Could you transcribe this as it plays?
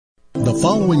The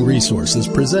following resource is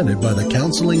presented by the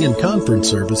Counseling and Conference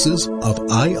Services of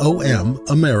IOM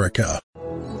America.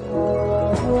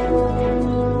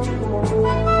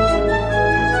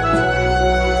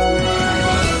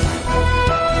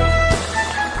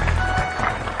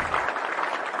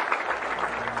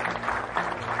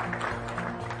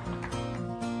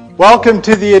 Welcome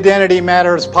to the Identity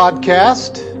Matters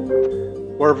podcast.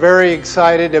 We're very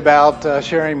excited about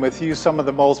sharing with you some of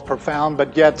the most profound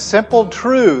but yet simple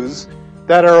truths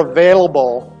that are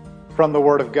available from the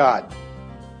Word of God.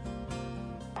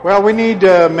 Well, we need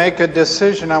to make a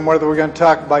decision on whether we're going to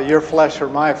talk about your flesh or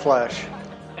my flesh.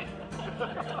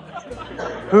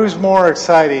 Who's more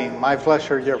exciting, my flesh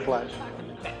or your flesh?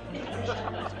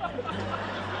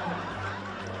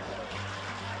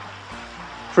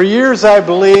 For years, I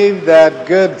believed that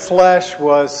good flesh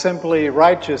was simply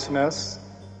righteousness.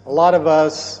 A lot of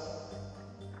us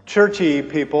churchy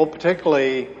people,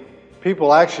 particularly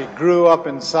people actually grew up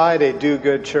inside a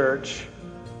do-good church,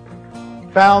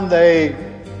 found a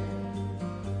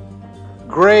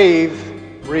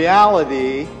grave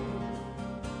reality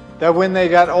that when they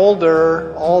got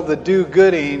older, all the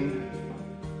do-gooding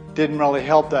didn't really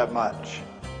help that much.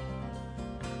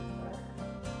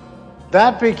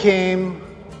 That became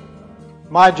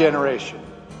my generation.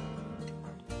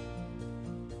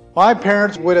 My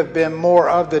parents would have been more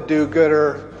of the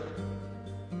do-gooder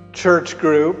church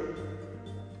group,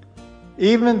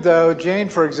 even though Jane,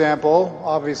 for example,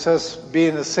 obviously us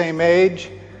being the same age,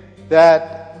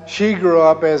 that she grew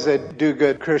up as a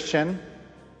do-good Christian.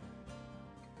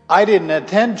 I didn't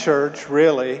attend church,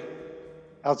 really,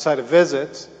 outside of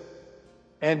visits,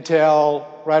 until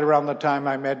right around the time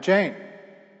I met Jane.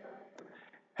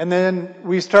 And then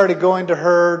we started going to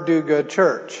her do-good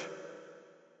church.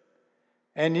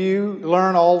 And you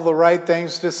learn all the right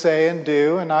things to say and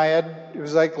do, and it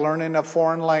was like learning a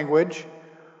foreign language.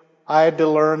 I had to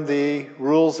learn the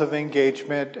rules of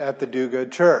engagement at the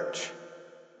do-good church.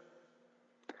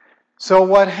 So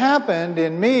what happened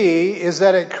in me is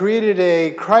that it created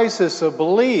a crisis of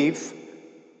belief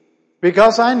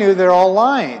because I knew they're all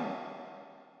lying.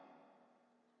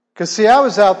 Because see, I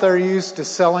was out there used to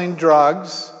selling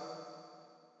drugs.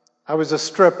 I was a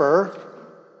stripper.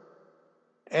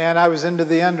 And I was into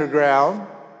the underground.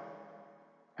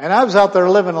 And I was out there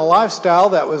living a lifestyle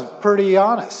that was pretty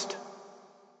honest.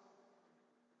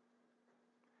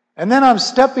 And then I'm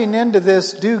stepping into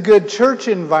this do-good church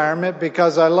environment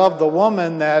because I love the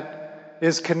woman that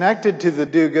is connected to the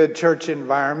do-good church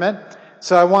environment.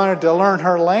 So I wanted to learn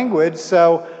her language.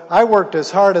 So I worked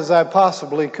as hard as I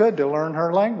possibly could to learn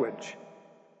her language.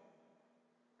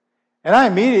 And I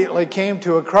immediately came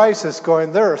to a crisis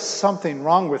going, there is something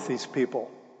wrong with these people.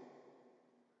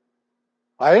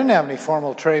 I didn't have any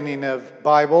formal training of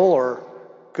Bible or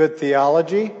good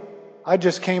theology. I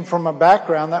just came from a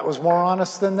background that was more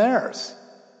honest than theirs.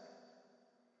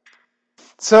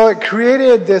 So it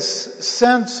created this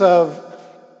sense of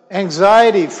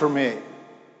anxiety for me.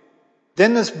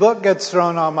 Then this book gets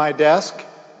thrown on my desk,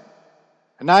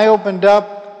 and I opened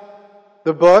up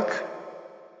the book,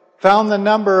 found the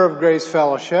number of Grace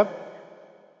Fellowship,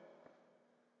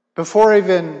 before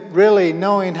even really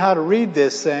knowing how to read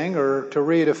this thing or to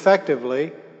read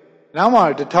effectively. And I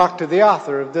wanted to talk to the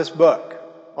author of this book.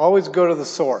 Always go to the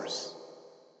source.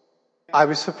 I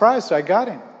was surprised I got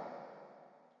him.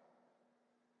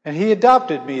 And he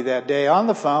adopted me that day on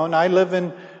the phone. I live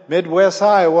in Midwest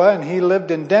Iowa and he lived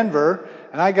in Denver.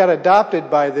 And I got adopted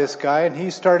by this guy and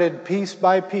he started piece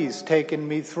by piece taking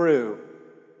me through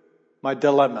my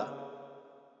dilemma.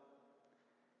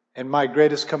 And my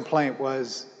greatest complaint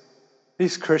was,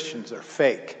 these Christians are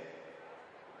fake.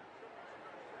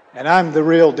 And I'm the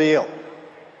real deal.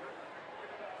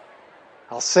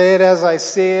 I'll say it as I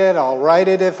see it. I'll write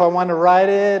it if I want to write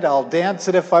it. I'll dance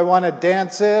it if I want to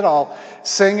dance it. I'll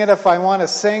sing it if I want to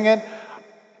sing it.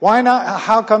 Why not?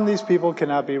 How come these people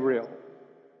cannot be real?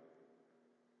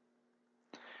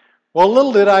 Well,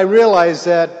 little did I realize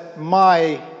that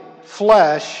my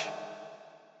flesh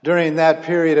during that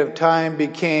period of time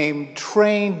became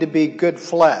trained to be good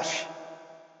flesh.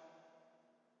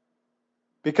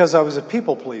 Because I was a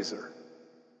people pleaser.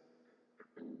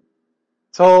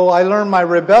 So I learned my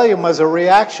rebellion was a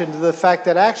reaction to the fact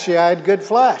that actually I had good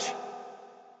flesh.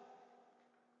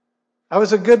 I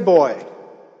was a good boy.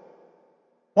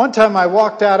 One time I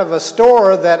walked out of a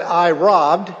store that I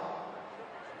robbed,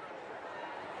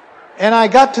 and I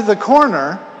got to the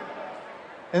corner,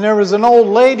 and there was an old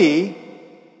lady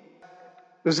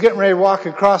who was getting ready to walk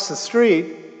across the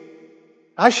street.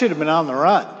 I should have been on the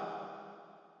run.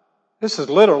 This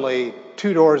is literally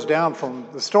 2 doors down from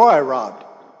the store I robbed.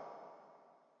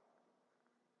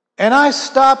 And I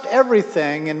stopped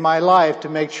everything in my life to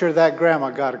make sure that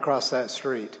grandma got across that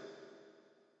street.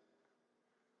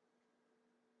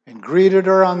 And greeted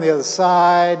her on the other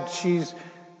side. She's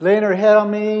laying her head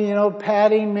on me,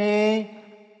 patting me.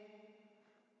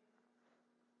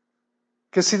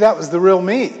 Because see, that was the real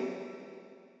me.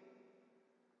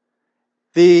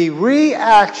 The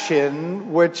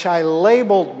reaction, which I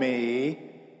labeled me,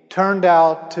 turned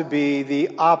out to be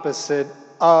the opposite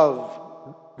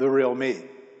of the real me.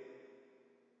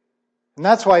 And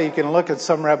that's why you can look at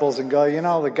some rebels and go,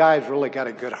 the guy's really got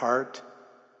a good heart.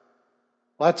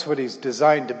 Well, that's what he's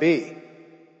designed to be.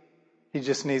 He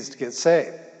just needs to get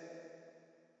saved.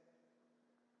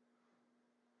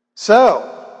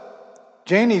 So,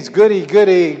 Janie's goody,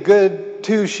 good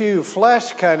two-shoe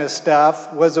flesh kind of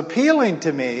stuff was appealing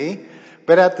to me,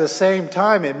 but at the same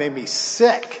time it made me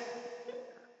sick.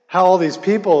 How all these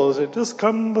people say, just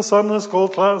come to Sunday school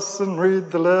class and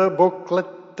read the little booklet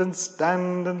and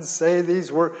stand and say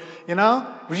these words. It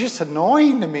was just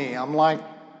annoying to me. I'm like,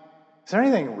 is there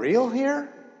anything real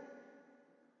here?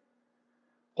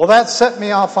 Well, that set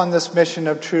me off on this mission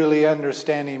of truly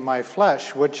understanding my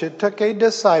flesh, which it took a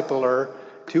discipler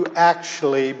to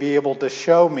actually be able to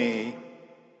show me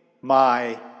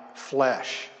my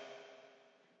flesh.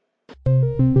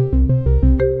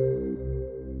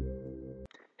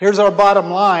 Here's our bottom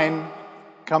line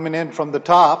coming in from the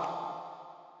top.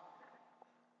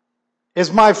 Is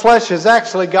my flesh is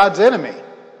actually God's enemy.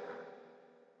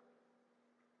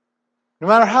 No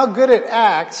matter how good it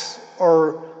acts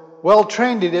or well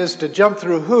trained it is to jump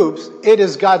through hoops, it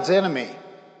is God's enemy.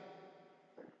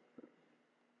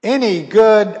 Any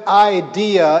good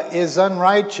idea is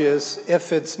unrighteous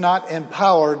if it's not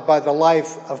empowered by the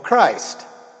life of Christ.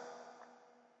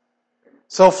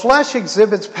 So flesh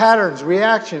exhibits patterns,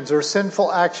 reactions, or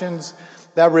sinful actions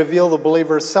that reveal the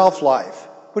believer's self-life,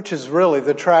 which is really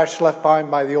the trash left behind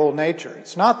by the old nature.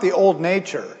 It's not the old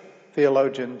nature,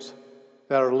 theologians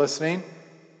that are listening.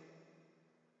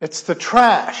 It's the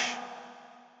trash.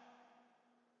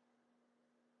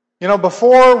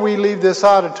 Before we leave this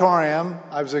auditorium,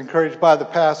 I was encouraged by the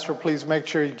pastor, please make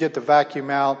sure you get the vacuum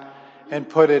out and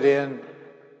put it in.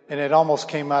 And it almost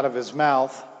came out of his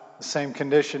mouth, the same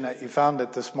condition that you found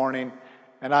it this morning.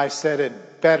 And I said in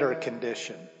better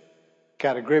condition.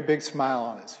 Got a great big smile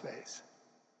on his face.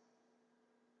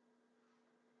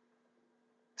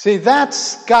 See,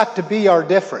 that's got to be our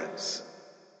difference.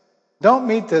 Don't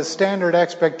meet the standard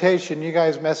expectation. You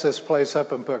guys mess this place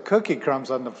up and put cookie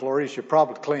crumbs on the floor. You should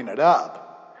probably clean it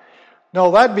up. No,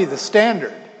 that'd be the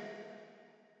standard.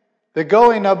 The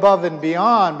going above and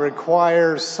beyond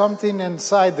requires something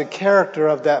inside the character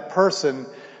of that person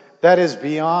that is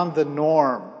beyond the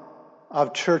norm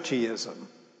of churchyism.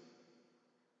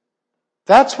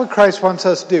 That's what Christ wants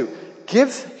us to do.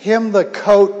 Give him the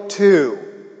coat too.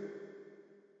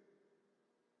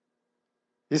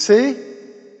 You see?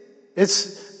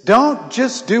 Don't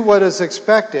just do what is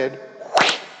expected.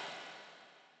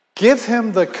 Give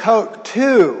him the coat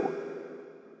too.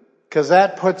 Because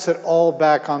that puts it all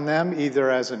back on them,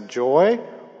 either as in joy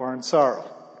or in sorrow.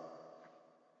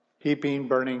 Heaping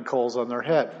burning coals on their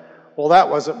head. Well, that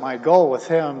wasn't my goal with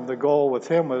him. The goal with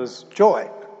him was joy.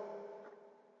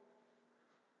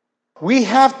 We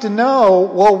have to know,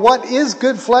 what is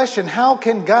good flesh and how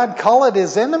can God call it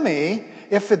his enemy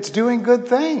if it's doing good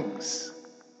things?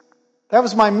 That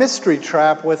was my mystery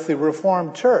trap with the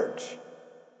Reformed Church.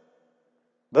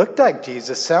 Looked like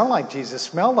Jesus, sound like Jesus,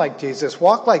 smelled like Jesus,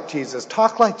 walked like Jesus,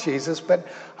 talked like Jesus, but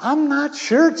I'm not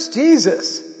sure it's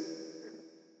Jesus.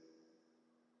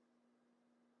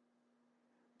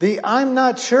 The I'm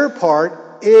not sure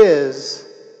part is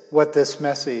what this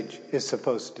message is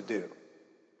supposed to do.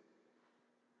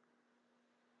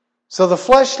 So the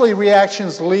fleshly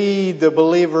reactions lead the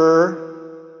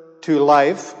believer to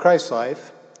life, Christ's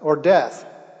life, or death,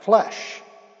 flesh,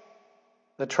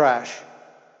 the trash,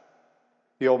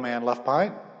 the old man left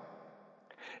behind.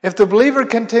 If the believer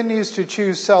continues to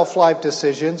choose self-life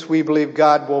decisions, we believe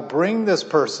God will bring this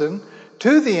person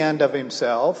to the end of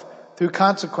himself through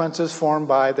consequences formed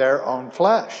by their own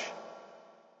flesh.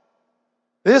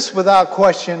 This, without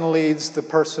question, leads the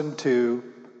person to,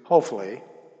 hopefully,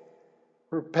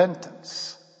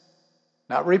 repentance.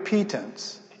 Not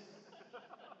repentance,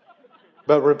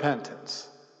 but repentance.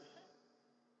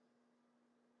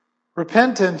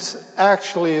 Repentance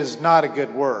actually is not a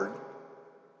good word.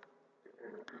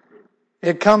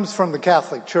 It comes from the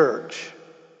Catholic Church.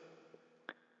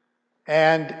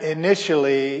 And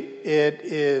initially,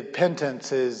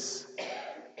 repentance is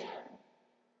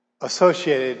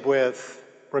associated with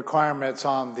requirements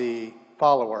on the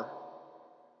follower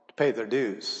to pay their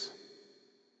dues.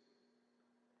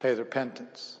 pay their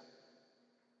penance.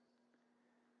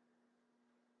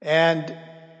 And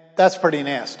that's pretty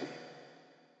nasty,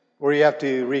 where you have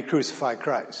to re-crucify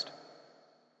Christ.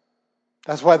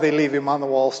 That's why they leave him on the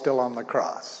wall still on the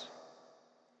cross.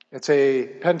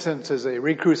 Penance is a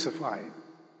re-crucifying.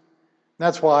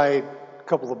 That's why a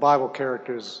couple of the Bible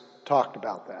characters talked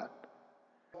about that.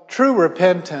 True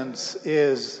repentance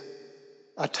is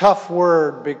a tough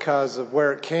word because of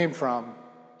where it came from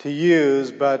to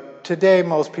use, but today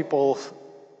most people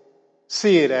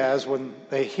see it as, when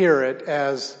they hear it,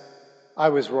 as, I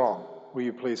was wrong. Will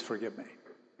you please forgive me?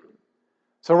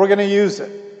 So we're going to use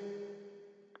it.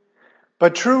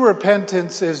 But true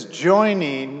repentance is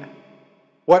joining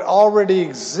what already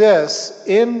exists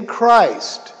in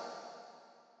Christ,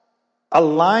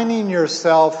 aligning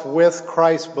yourself with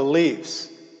Christ's beliefs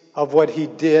of what he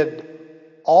did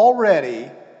already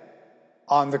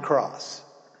on the cross.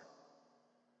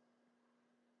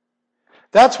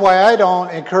 That's why I don't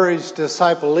encourage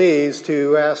disciplees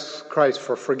to ask Christ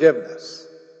for forgiveness.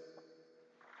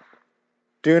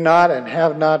 Do not and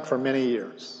have not for many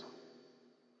years.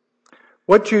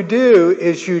 What you do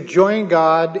is you join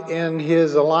God in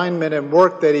his alignment and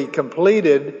work that he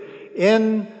completed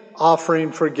in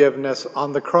offering forgiveness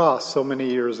on the cross so many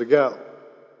years ago.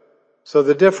 So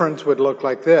the difference would look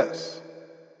like this.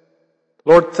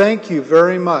 Lord, thank you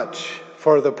very much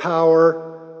for the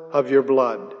power of your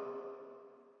blood.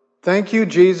 Thank you,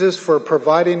 Jesus, for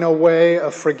providing a way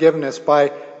of forgiveness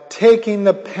by taking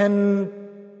the penalty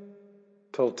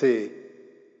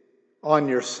on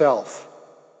yourself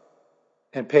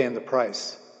and paying the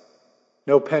price.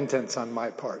 No penance on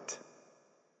my part.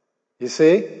 You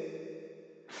see?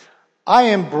 I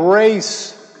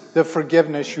embrace the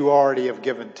forgiveness you already have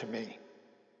given to me.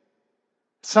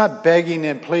 It's not begging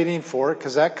and pleading for it,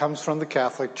 because that comes from the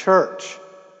Catholic Church.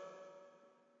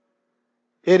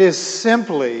 It is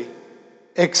simply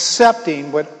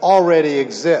accepting what already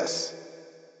exists.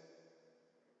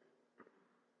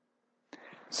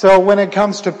 So when it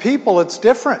comes to people, it's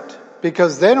different,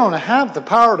 because they don't have the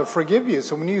power to forgive you.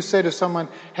 So when you say to someone,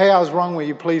 hey, I was wrong, will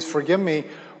you please forgive me?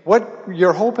 What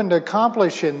you're hoping to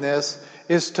accomplish in this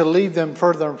is to lead them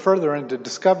further and further into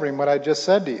discovering what I just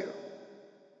said to you.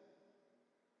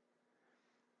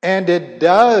 And it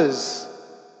does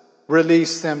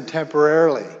release them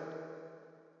temporarily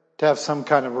to have some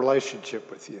kind of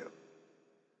relationship with you.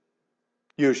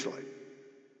 Usually.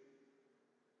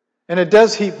 And it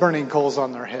does heap burning coals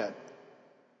on their head,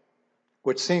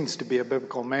 which seems to be a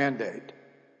biblical mandate.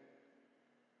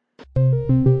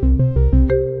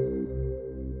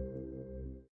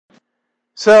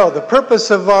 So, the purpose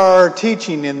of our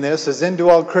teaching in this is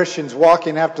indwelt Christians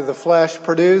walking after the flesh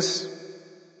produce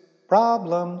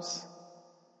problems.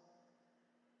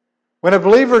 When a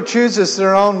believer chooses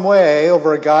their own way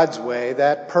over God's way,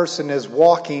 that person is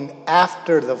walking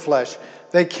after the flesh.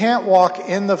 They can't walk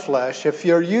in the flesh. If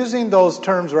you're using those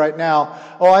terms right now,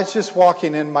 I was just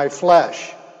walking in my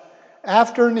flesh.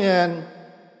 After and in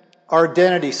are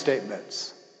identity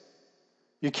statements.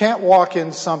 You can't walk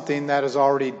in something that is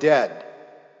already dead.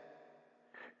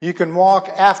 You can walk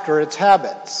after its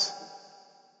habits.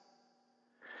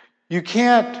 You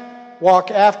can't walk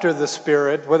after the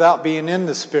Spirit without being in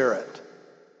the Spirit.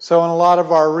 So in a lot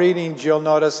of our readings, you'll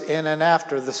notice in and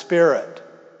after the Spirit.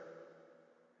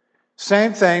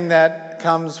 Same thing that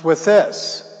comes with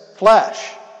this,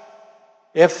 flesh.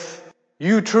 If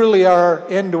you truly are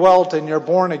indwelt and you're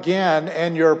born again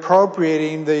and you're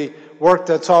appropriating the work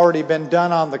that's already been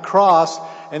done on the cross,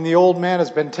 and the old man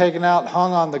has been taken out and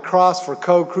hung on the cross for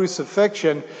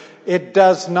co-crucifixion, it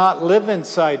does not live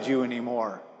inside you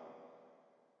anymore.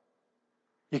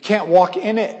 You can't walk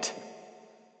in it.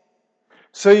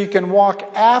 So you can walk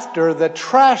after the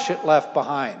trash it left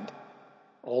behind.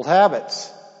 Old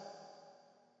habits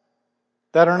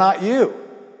that are not you.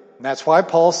 And that's why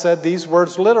Paul said these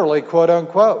words literally, quote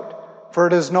unquote, for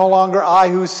it is no longer I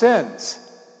who sins,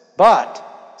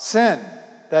 but sin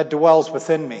that dwells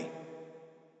within me.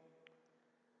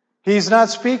 He's not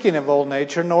speaking of old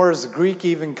nature, nor has the Greek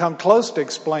even come close to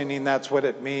explaining that's what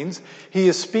it means. He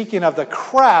is speaking of the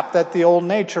crap that the old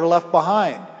nature left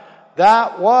behind.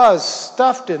 That was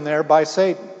stuffed in there by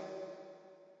Satan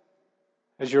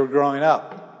as you were growing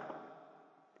up.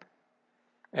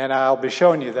 And I'll be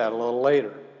showing you that a little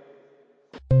later.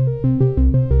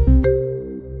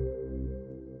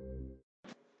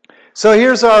 So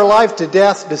here's our life to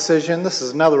death decision. This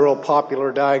is another real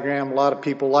popular diagram a lot of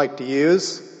people like to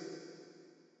use.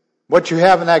 What you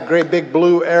have in that great big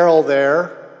blue arrow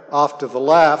there, off to the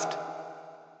left,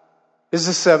 is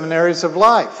the 7 areas of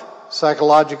life.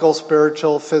 Psychological,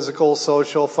 spiritual, physical,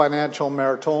 social, financial,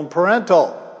 marital, and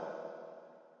parental.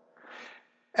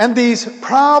 And these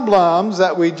problems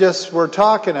that we just were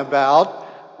talking about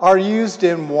are used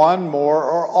in one, more,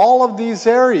 or all of these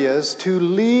areas to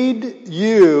lead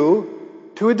you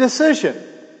to a decision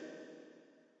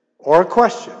or a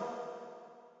question,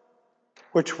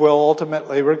 which will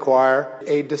ultimately require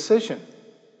a decision.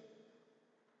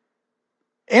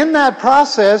 In that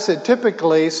process, it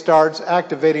typically starts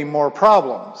activating more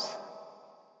problems,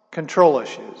 control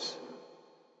issues.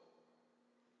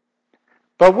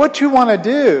 But what you want to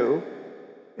do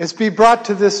is be brought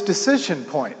to this decision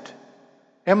point.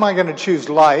 Am I going to choose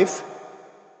life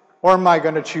or am I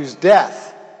going to choose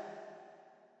death?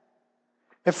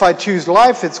 If I choose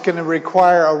life, it's going to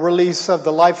require a release of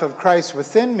the life of Christ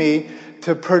within me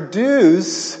to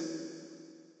produce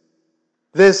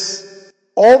this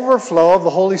overflow of the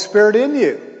Holy Spirit in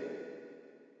you.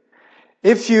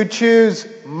 If you choose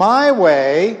my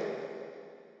way,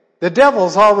 the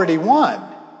devil's already won.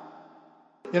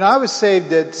 I was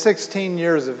saved at 16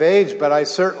 years of age, but I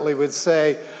certainly would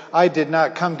say I did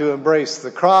not come to embrace the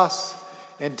cross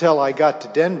until I got to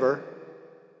Denver.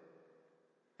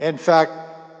 In fact,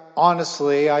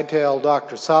 honestly, I tell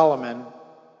Dr. Solomon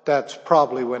that's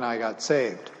probably when I got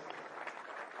saved.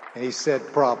 And he said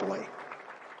probably.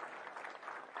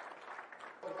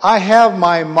 I have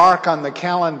my mark on the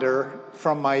calendar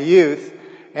from my youth,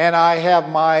 and I have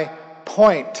my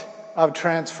point of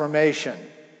transformation.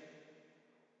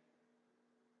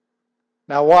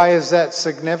 Now, why is that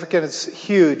significant? It's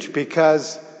huge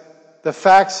because the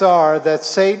facts are that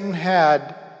Satan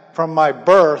had, from my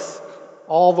birth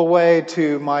all the way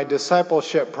to my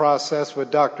discipleship process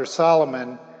with Dr.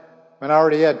 Solomon, when I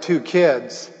already had 2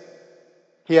 kids,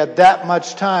 he had that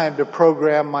much time to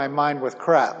program my mind with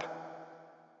crap.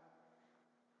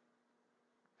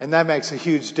 And that makes a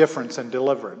huge difference in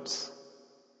deliverance.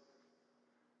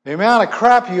 The amount of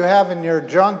crap you have in your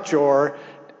junk drawer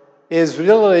is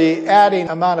really adding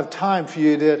amount of time for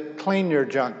you to clean your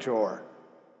junk drawer.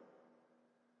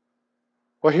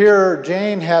 Well, here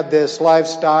Jane had this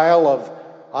lifestyle of,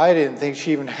 I didn't think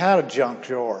she even had a junk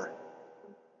drawer.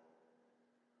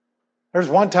 There's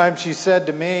one time she said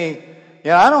to me,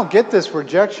 I don't get this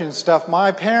rejection stuff.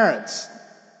 My parents,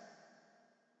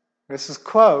 this is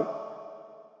quote,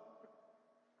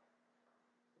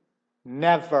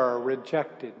 never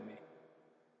rejected me.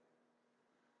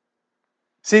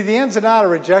 See, the ins and outs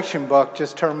of rejection book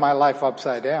just turned my life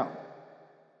upside down.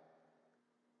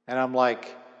 And I'm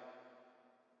like,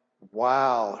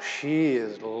 wow, she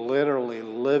is literally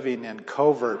living in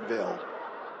Covertville.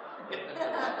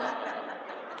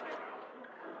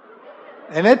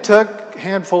 And it took a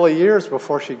handful of years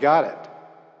before she got it.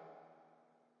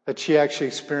 That she actually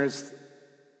experienced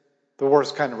the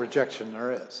worst kind of rejection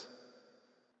there is.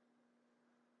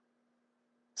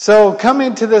 So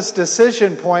coming to this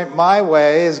decision point, my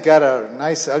way has got a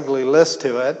nice ugly list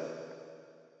to it.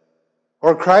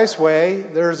 Or Christ's way,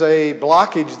 there's a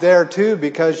blockage there too,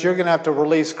 because you're going to have to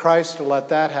release Christ to let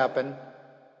that happen.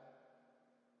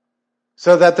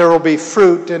 So that there will be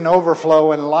fruit and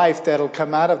overflow in life that'll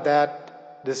come out of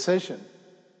that decision.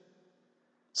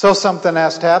 So something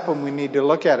has to happen. We need to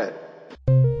look at it.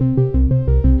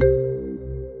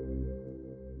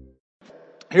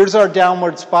 Here's our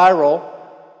downward spiral.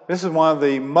 This is one of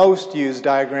the most used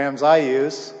diagrams I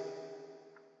use.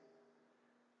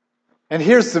 And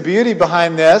here's the beauty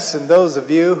behind this, and those of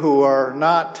you who are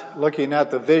not looking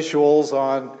at the visuals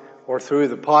on or through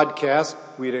the podcast,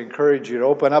 we'd encourage you to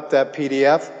open up that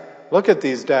PDF. Look at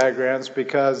these diagrams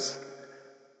because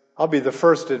I'll be the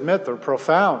first to admit they're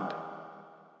profound.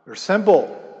 They're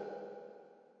simple.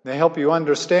 They help you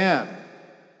understand,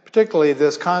 particularly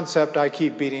this concept I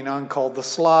keep beating on called the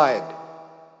slide.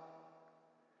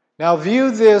 Now view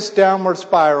this downward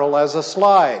spiral as a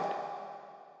slide.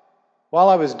 While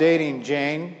I was dating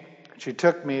Jane, she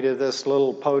took me to this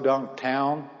little podunk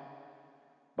town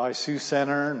by Sioux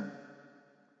Center. And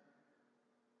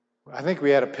I think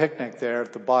we had a picnic there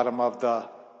at the bottom of the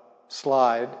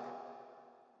slide.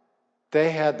 They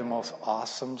had the most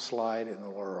awesome slide in the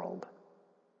world.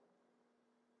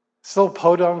 This little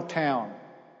podunk town.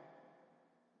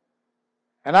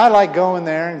 And I like going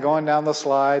there and going down the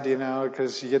slide,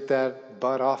 because you get that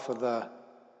butt off of the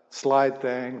slide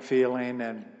thing feeling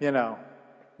and,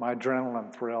 my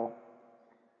adrenaline thrill.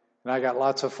 And I got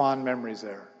lots of fond memories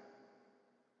there.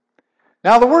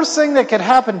 Now, the worst thing that could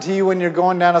happen to you when you're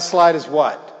going down a slide is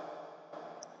what?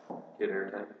 Get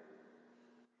hurt.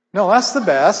 No, that's the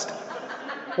best.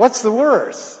 What's the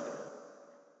worst?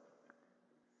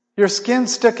 Your skin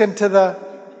sticking to the...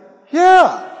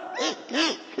 Yeah.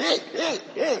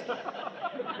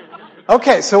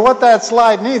 Okay, so what that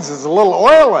slide needs is a little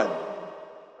oiling.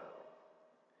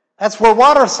 That's where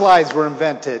water slides were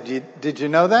invented. Did you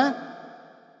know that?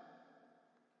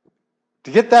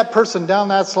 To get that person down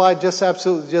that slide just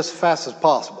as fast as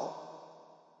possible.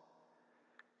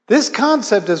 This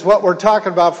concept is what we're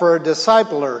talking about for a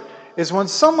discipler, is when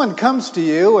someone comes to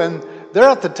you and they're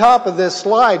at the top of this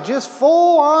slide, just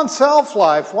full on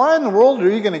self-life, why in the world are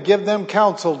you going to give them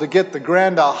counsel to get the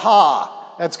grand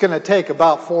aha? That's going to take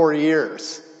about 4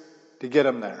 years to get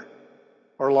them there,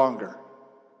 or longer.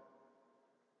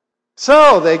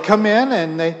 So they come in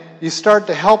and you start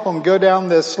to help them go down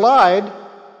this slide, and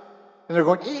they're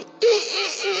going,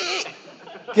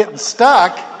 getting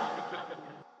stuck.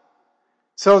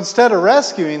 So instead of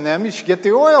rescuing them, you should get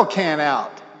the oil can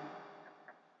out.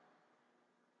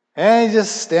 And you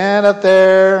just stand up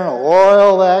there and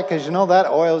oil that, because you know that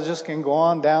oil is just going to go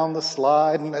on down the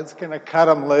slide and it's going to cut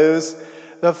them loose.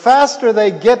 The faster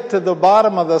they get to the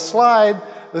bottom of the slide,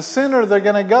 the sooner they're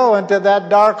going to go into that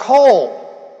dark hole.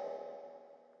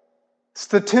 It's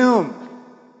the tomb.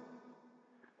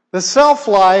 The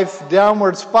self-life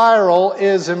downward spiral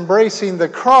is embracing the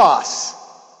cross.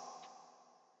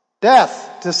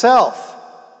 Death to self.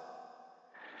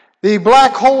 The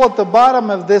black hole at the bottom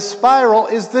of this spiral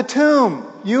is the tomb.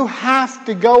 You have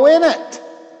to go in it.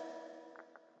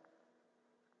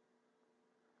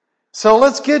 So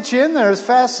let's get you in there as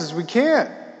fast as we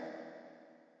can.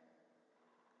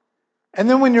 And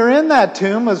then when you're in that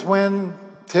tomb is when,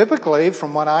 typically,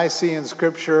 from what I see in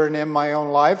Scripture and in my own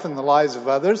life and the lives of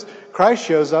others, Christ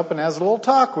shows up and has a little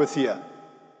talk with you.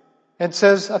 And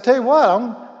says, I'll tell you what,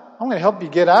 I'm going to help you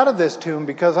get out of this tomb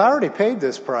because I already paid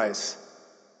this price.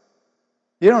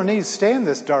 You don't need to stay in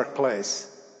this dark place.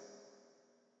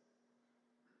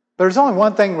 There's only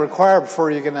one thing required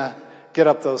before you're going to get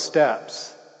up those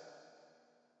steps.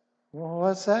 Well,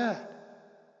 what's that?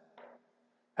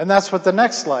 And that's what the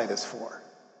next slide is for.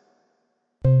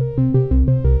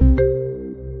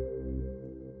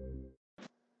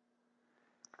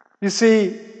 You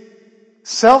see,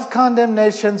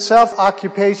 self-condemnation,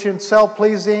 self-occupation,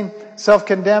 self-pleasing,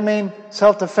 self-condemning,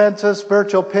 self-defensive,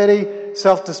 spiritual pity,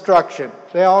 self-destruction.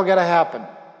 They all got to happen.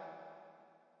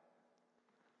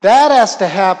 That has to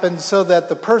happen so that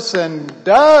the person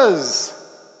does.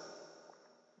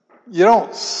 You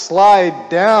don't slide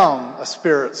down a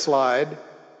spirit slide.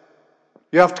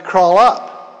 You have to crawl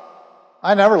up.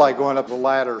 I never like going up the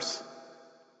ladders.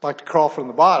 I like to crawl from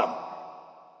the bottom.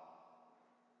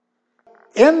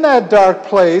 In that dark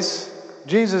place,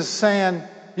 Jesus is saying,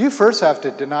 you first have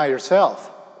to deny yourself.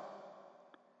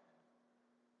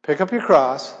 Pick up your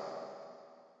cross,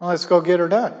 and let's go get her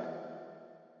done.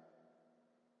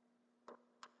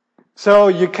 So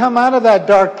you come out of that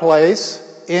dark place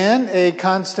in a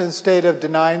constant state of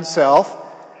denying self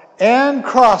and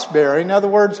cross-bearing. In other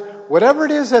words, whatever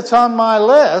it is that's on my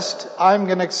list, I'm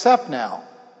going to accept now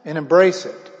and embrace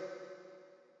it.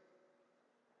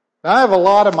 Now, I have a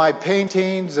lot of my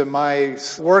paintings and my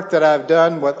work that I've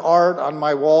done with art on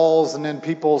my walls and in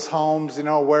people's homes,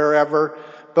 wherever.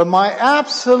 But my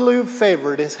absolute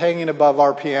favorite is hanging above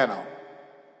our piano.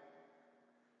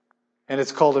 And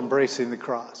it's called Embracing the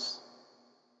Cross.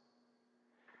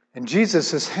 And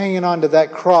Jesus is hanging onto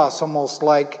that cross almost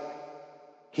like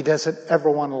he doesn't ever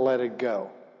want to let it go.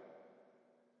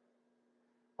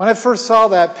 When I first saw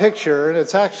that picture, and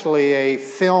it's actually a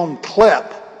film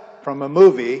clip from a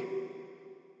movie,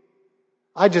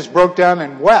 I just broke down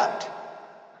and wept.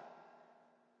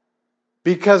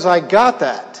 Because I got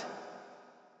that.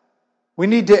 We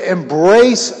need to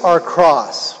embrace our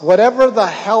cross. Whatever the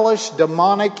hellish,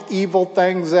 demonic, evil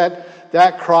things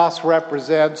that cross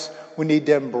represents, we need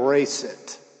to embrace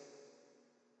it.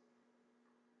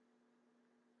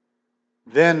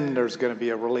 Then there's going to be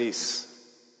a release.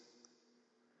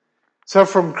 So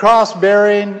from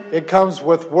cross-bearing, it comes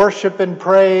with worship and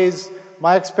praise.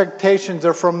 My expectations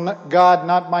are from God,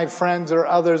 not my friends or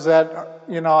others that,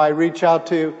 I reach out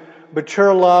to.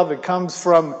 Mature love, it comes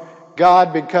from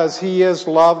God because He is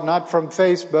love, not from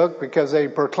Facebook because they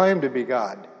proclaim to be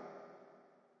God.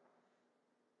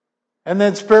 And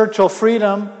then spiritual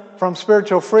freedom. From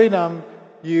spiritual freedom,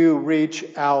 you reach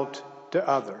out to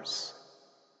others.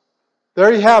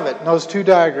 There you have it, in those two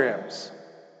diagrams.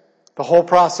 The whole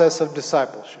process of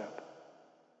discipleship.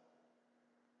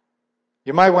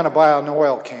 You might want to buy an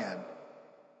oil can.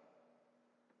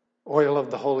 Oil of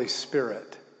the Holy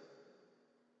Spirit.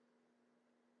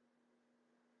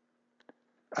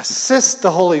 Assist the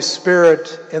Holy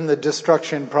Spirit in the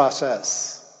destruction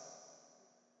process.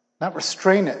 Not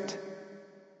restrain it.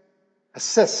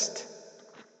 Assist.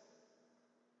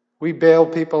 We bail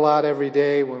people out every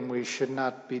day when we should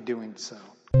not be doing so.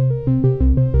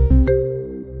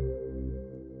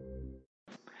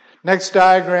 Next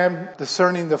diagram,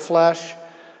 discerning the flesh.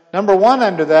 Number 1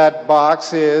 under that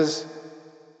box is,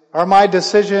 are my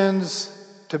decisions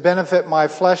to benefit my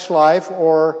flesh life,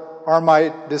 or are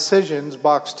my decisions,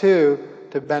 box 2,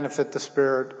 to benefit the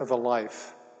spirit of the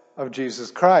life of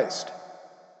Jesus Christ?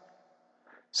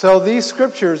 So these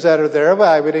scriptures that are there,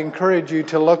 I would encourage you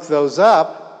to look those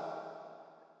up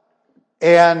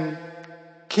and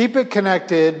keep it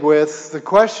connected with the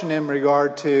question in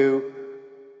regard to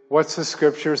what's the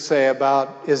scripture say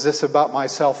about, is this about my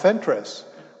self-interest?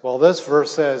 Well, this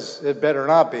verse says it better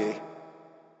not be.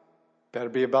 Better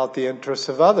be about the interests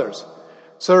of others.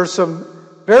 So there's some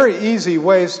very easy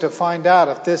ways to find out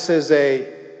if this is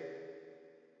a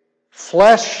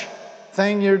flesh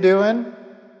thing you're doing.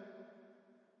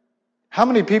 How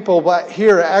many people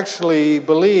here actually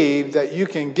believe that you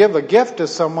can give a gift to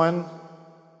someone,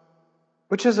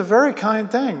 which is a very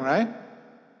kind thing, right?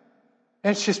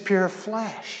 And it's just pure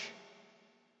flesh.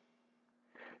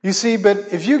 You see,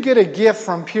 but if you get a gift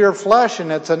from pure flesh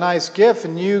and it's a nice gift,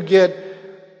 and you get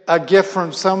a gift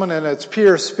from someone and it's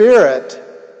pure spirit,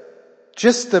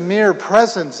 just the mere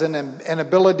presence and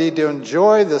ability to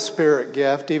enjoy the spirit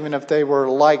gift, even if they were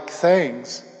like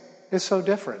things, is so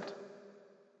different.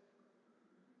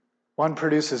 One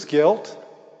produces guilt,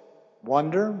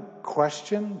 wonder,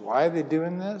 question, why are they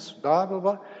doing this, blah, blah,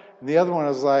 blah. And the other one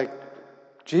is like,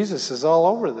 Jesus is all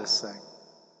over this thing.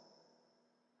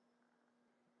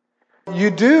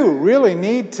 You do really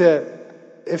need to,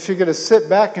 if you're going to sit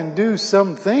back and do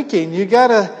some thinking, you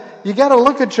gotta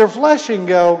look at your flesh and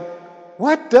go,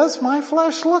 what does my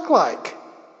flesh look like?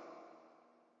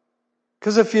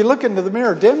 Because if you look into the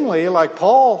mirror dimly, like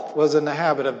Paul was in the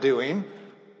habit of doing,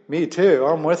 me too,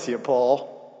 I'm with you, Paul.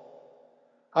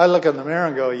 I look in the mirror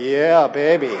and go, yeah,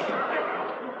 baby.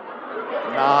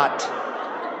 Not.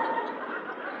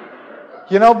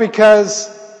 Because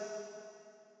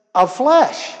of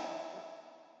flesh.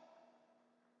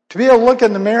 To be able to look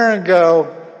in the mirror and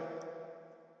go,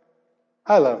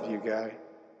 I love you, guy,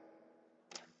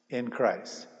 in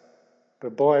Christ.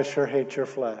 But boy, I sure hate your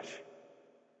flesh.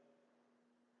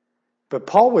 But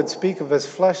Paul would speak of his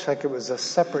flesh like it was a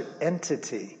separate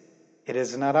entity. It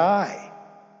is not I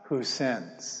who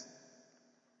sins,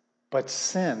 but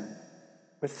sin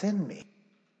within me.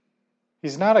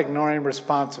 He's not ignoring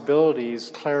responsibility, he's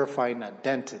clarifying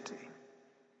identity.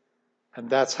 And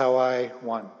that's how I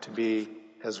want to be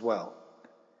as well.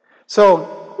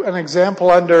 So, an example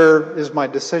under, is my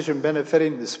decision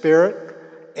benefiting the Spirit?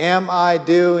 Am I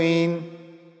doing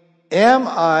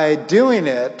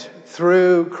it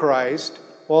through Christ?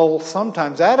 Well,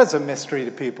 sometimes that is a mystery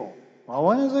to people. Well,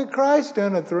 when is it Christ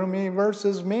doing it through me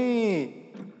versus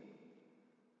me?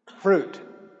 Fruit.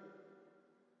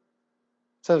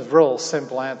 It's a real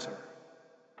simple answer.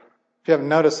 If you haven't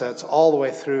noticed that, it's all the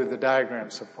way through the diagram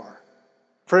so far.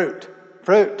 Fruit.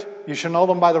 Fruit. You should know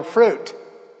them by the fruit.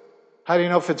 How do you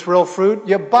know if it's real fruit?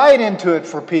 You bite into it,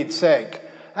 for Pete's sake.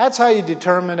 That's how you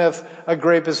determine if a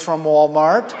grape is from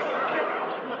Walmart,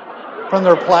 from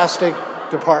their plastic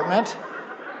department.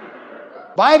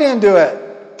 Bite into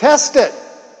it. Test it.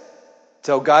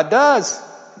 So God does.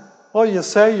 Well, you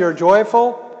say you're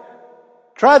joyful?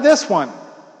 Try this one.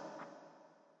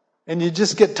 And you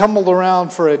just get tumbled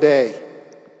around for a day.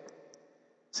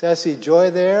 So I see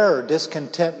joy there, or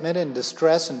discontentment and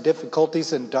distress and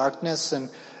difficulties and darkness and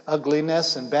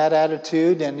ugliness and bad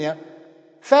attitude and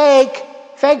fake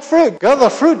fruit. Go to the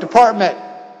fruit department.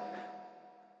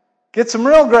 Get some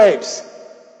real grapes.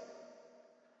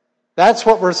 That's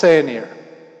what we're saying here.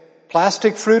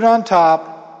 Plastic fruit on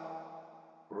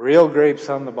top, real grapes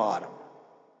on the bottom.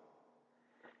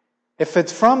 If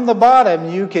it's from the bottom,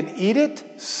 you can eat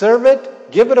it, serve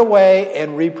it, give it away,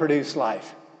 and reproduce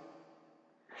life.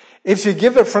 If you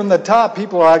give it from the top,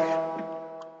 people are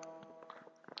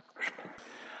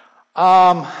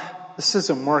like, this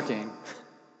isn't working.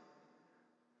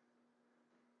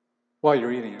 While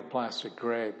you're eating a plastic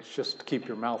grape, it's just to keep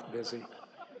your mouth busy.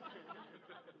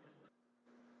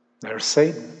 There's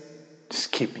Satan,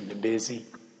 just keeping you busy.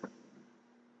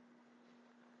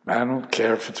 I don't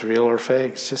care if it's real or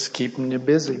fake, it's just keeping you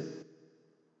busy.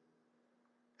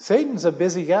 Satan's a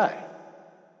busy guy.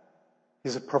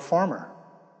 He's a performer.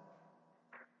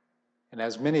 And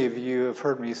as many of you have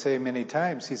heard me say many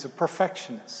times, he's a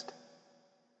perfectionist.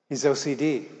 He's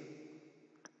OCD.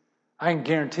 I can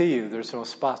guarantee you there's no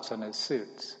spots on his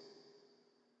suits.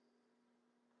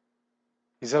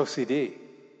 He's OCD.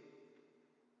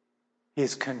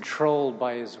 He's controlled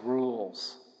by his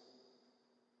rules.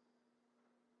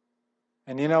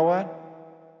 And you know what?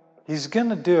 He's going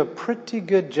to do a pretty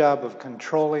good job of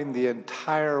controlling the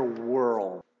entire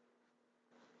world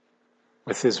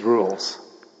with his rules.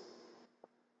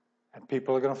 And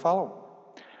people are going to follow him.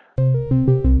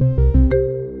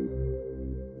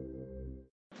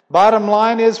 Bottom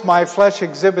line is, my flesh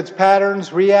exhibits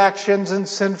patterns, reactions, and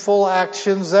sinful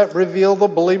actions that reveal the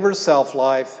believer's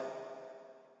self-life.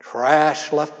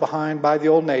 Trash left behind by the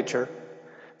old nature.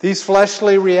 These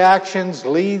fleshly reactions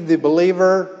lead the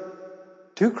believer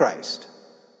to Christ,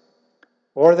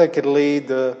 or they could lead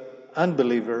the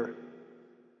unbeliever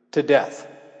to death.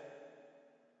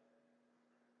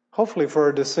 Hopefully for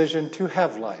a decision to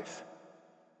have life.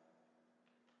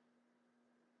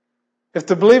 If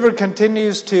the believer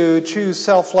continues to choose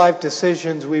self-life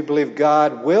decisions, we believe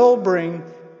God will bring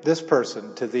this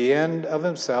person to the end of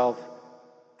himself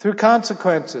through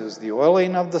consequences, the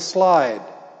oiling of the slide,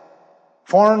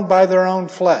 formed by their own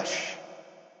flesh.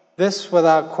 This,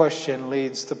 without question,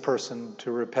 leads the person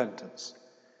to repentance.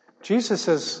 Jesus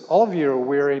says, all of you are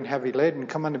weary and heavy laden,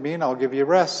 come unto me and I'll give you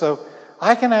rest. So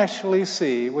I can actually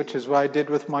see, which is what I did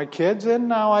with my kids and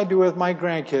now I do with my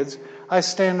grandkids, I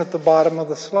stand at the bottom of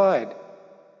the slide.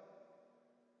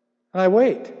 And I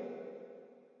wait.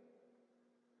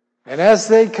 And as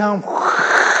they come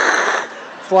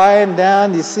flying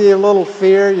down, you see a little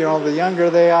fear. The younger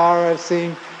they are, I've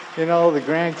seen, the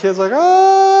grandkids like,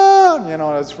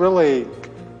 oh! It's really a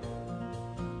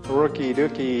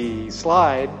rookie-dookie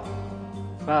slide.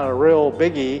 It's not a real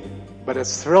biggie, but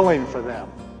it's thrilling for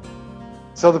them.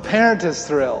 So the parent is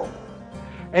thrilled.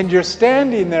 And you're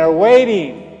standing there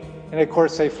waiting. And of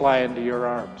course they fly into your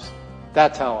arms.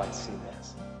 That's how I see this.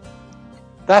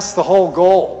 That's the whole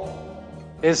goal,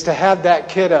 is to have that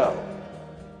kiddo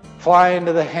fly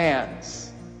into the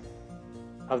hands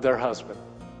of their husband.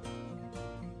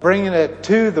 Bringing it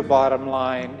to the bottom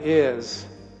line is,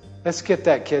 let's get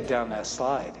that kid down that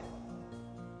slide.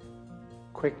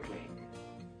 Quickly.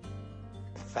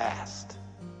 Fast.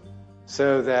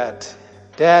 So that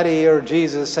Daddy or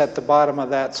Jesus at the bottom of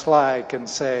that slide can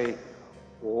say,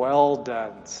 well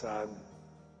done, son.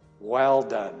 Well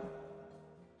done.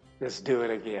 Let's do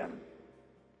it again.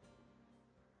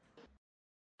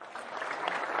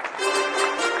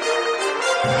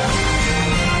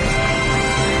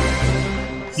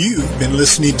 You've been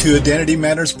listening to Identity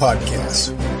Matters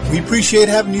Podcast. We appreciate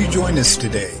having you join us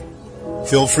today.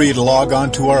 Feel free to log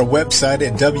on to our website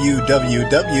at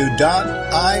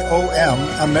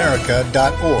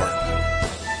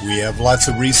www.iomamerica.org. We have lots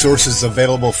of resources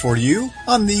available for you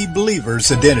on the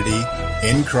believer's identity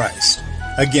in Christ.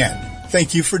 Again,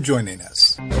 thank you for joining us.